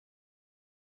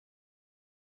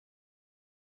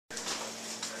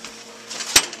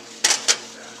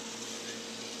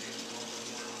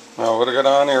Now what I got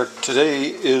on here today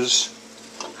is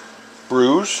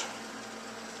Brewis,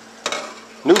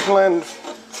 Newfoundland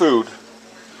food,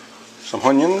 some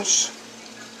onions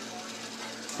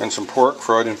and some pork,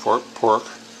 fried in pork,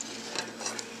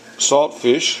 salt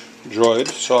fish, dried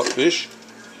salt fish,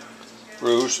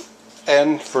 Brewis,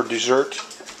 and for dessert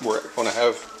we're going to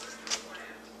have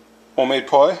homemade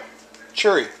pie,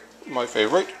 cherry, my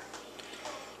favorite,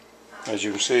 as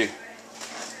you can see.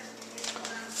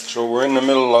 So we're in the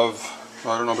middle of,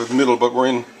 I don't know about the middle, but we're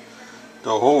in the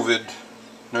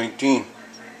COVID-19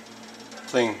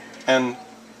 thing, and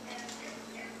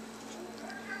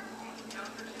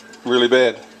really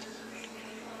bad.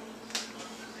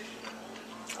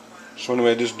 So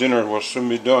anyway, this dinner will soon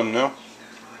be done now.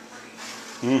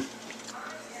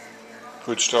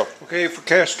 Good stuff. Okay, for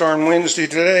Cast Iron Wednesday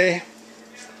today,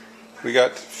 we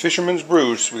got Fisherman's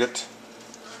Brews. We got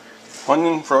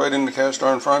onion fried in the cast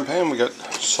iron frying pan. We got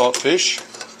salt fish,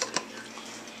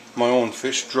 my own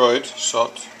fish, dried,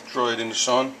 salt dried in the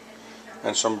sun,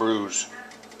 and some Brewis.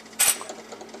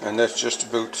 And that's just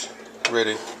about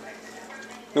ready.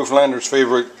 Newfoundlanders'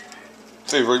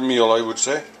 favorite meal, I would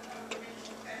say.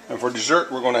 And for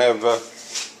dessert, we're going to have a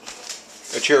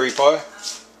cherry pie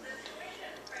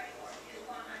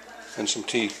and some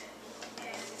tea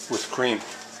with cream.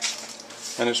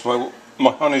 And it's my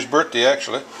honey's birthday,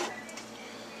 actually.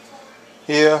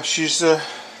 Yeah, she's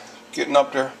getting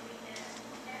up there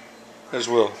as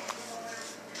well.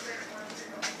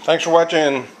 Thanks for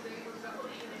watching,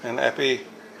 and happy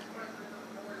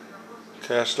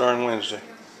Cast Iron Wednesday.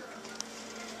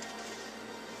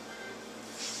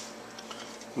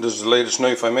 This is the latest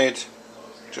knife I made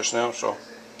just now, so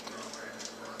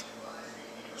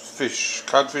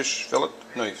codfish fillet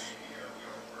knife,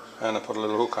 and I put a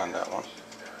little hook on that one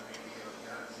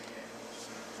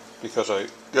because I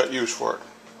got use for it.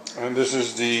 And this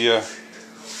is the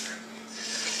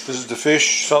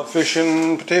fish, salt fish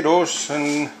and potatoes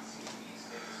and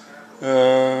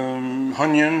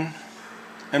onion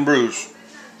and Brewis.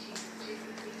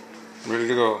 Ready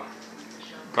to go.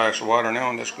 Glass of water now,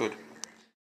 and that's good.